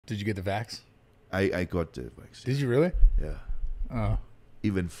Did you get the vax? I got the vaccine. Did you really? Yeah. Oh.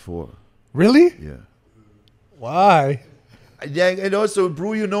 Even 4. Really? Yeah. Why? Yeah, and also,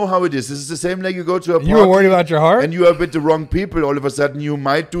 Brew, you know how it is. This is the same like you go to a party. You were worried about your heart? And you are with the wrong people. All of a sudden, you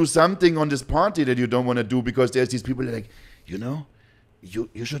might do something on this party that you don't want to do because there's these people that are like, you know,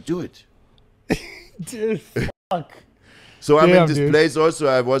 you should do it. Dude, fuck. So I'm Damn, in this dude. place also.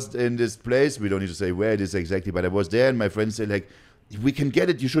 I was in this place. We don't need to say where it is exactly, but I was there and my friends said like, we can get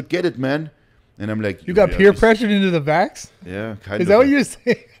it. You should get it, man. And I'm like, You got peer pressured into the vax? Yeah, kind of. Is that what you're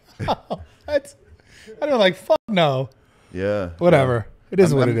saying? I don't like, fuck no. Yeah. Whatever. It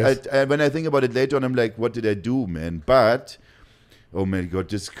is what it is. When I think about it later on, I'm like, what did I do, man? But, oh my God,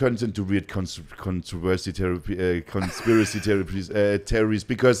 this turns into weird conspiracy theories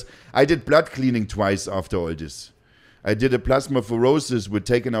because I did blood cleaning twice after all this. I did a plasmapheresis with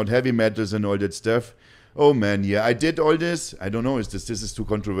taking out heavy metals and all that stuff. Oh man, yeah, I did all this. I don't know, this is too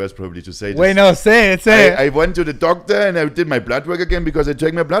controversial probably to say this. Wait, no, say it, say it. I went to the doctor and I did my blood work again because I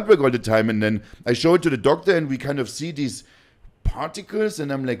take my blood work all the time. And then I show it to the doctor and we kind of see these particles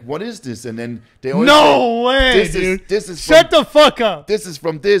and I'm like, what is this? And then they all No way, dude. This is Shut the fuck up. This is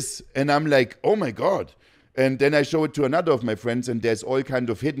from this. And I'm like, oh my God. And then I show it to another of my friends and there's all kind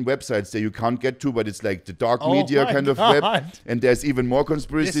of hidden websites that you can't get to, but it's like the dark media kind of web. And there's even more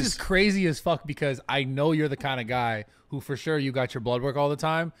conspiracies. This is crazy as fuck because I know you're the kind of guy who for sure you got your blood work all the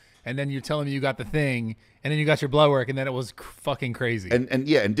time and then you're telling me you got the thing and then you got your blood work and then it was fucking crazy. And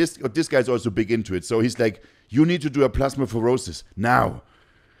this guy's also big into it. So he's like, you need to do a plasmapheresis now.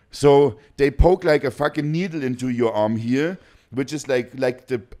 So they poke like a fucking needle into your arm here, which is like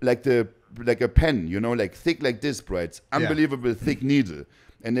a pen, you know, like thick like this, bro. It's unbelievable thick needle.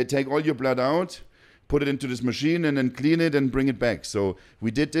 And they take all your blood out, put it into this machine and then clean it and bring it back. So we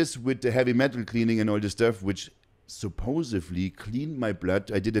did this with the heavy metal cleaning and all this stuff, which supposedly cleaned my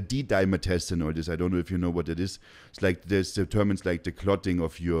blood. I did a D-dimer test and all this. I don't know if you know what it is. It's like this determines like the clotting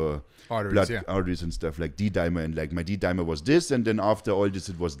of your arteries and stuff, like D-dimer. And like my D-dimer was this, and then after all this,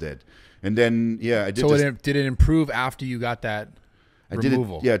 it was that. And then, yeah, I did did it improve after you got that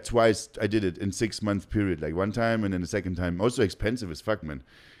removal? I did it, twice. I did it in 6 month period, like one time and then the second time. Also expensive as fuck, man.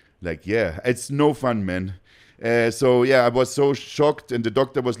 Like, yeah, it's no fun, man. So yeah, I was so shocked, and the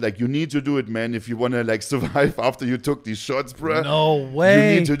doctor was like, "You need to do it, man, if you want to like survive after you took these shots, bro. No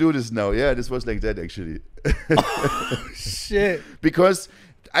way. You need to do this now." Yeah, this was like that actually. Oh, shit. Because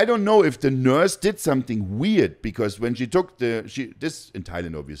I don't know if the nurse did something weird because when she took this in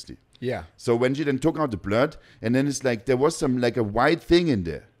Thailand, obviously. Yeah. So when she then took out the blood, and then it's like there was some like a white thing in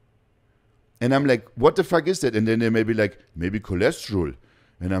there, and I'm like, "What the fuck is that?" And then they may be like, "Maybe cholesterol,"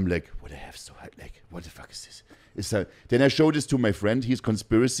 and I'm like, "What I have so high? Like, what the fuck is this?" Then I show this to my friend. He's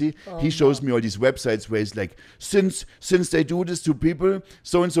conspiracy. He shows me all these websites where he's like, since they do this to people,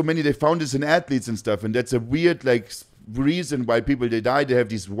 so and so many, they found this in athletes and stuff, and that's a weird like reason why people they die. They have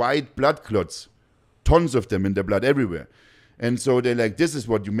these white blood clots, tons of them in their blood everywhere, and so they're like, this is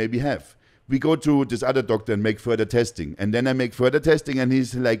what you maybe have. We go to this other doctor and make further testing, and then I make further testing, and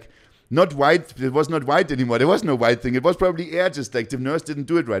he's like, not white. It was not white anymore. There was no white thing. It was probably air. Just like the nurse didn't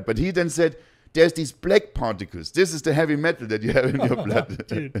do it right, but he then said, there's these black particles. This is the heavy metal that you have in your blood.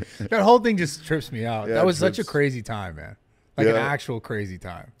 Dude, that whole thing just trips me out. Yeah, that was such a crazy time, man. Like an actual crazy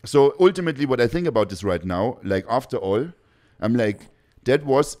time. So ultimately what I think about this right now, like after all, I'm like, that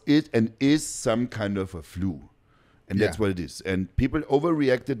was it and is some kind of a flu. And that's what it is. And people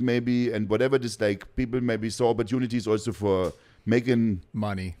overreacted maybe, and whatever this like, people maybe saw opportunities also for making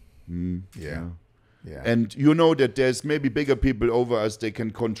money. Yeah. And you know that there's maybe bigger people over us. They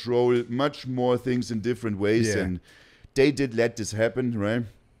can control much more things in different ways. And they did let this happen, right?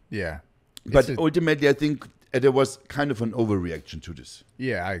 Yeah. But ultimately, I think there was kind of an overreaction to this.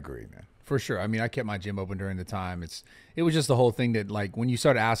 Yeah, I agree, man. For sure. I mean, I kept my gym open during the time. It was just the whole thing that like when you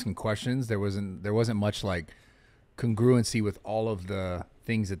started asking questions, there wasn't much like congruency with all of the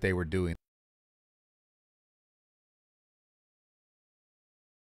things that they were doing.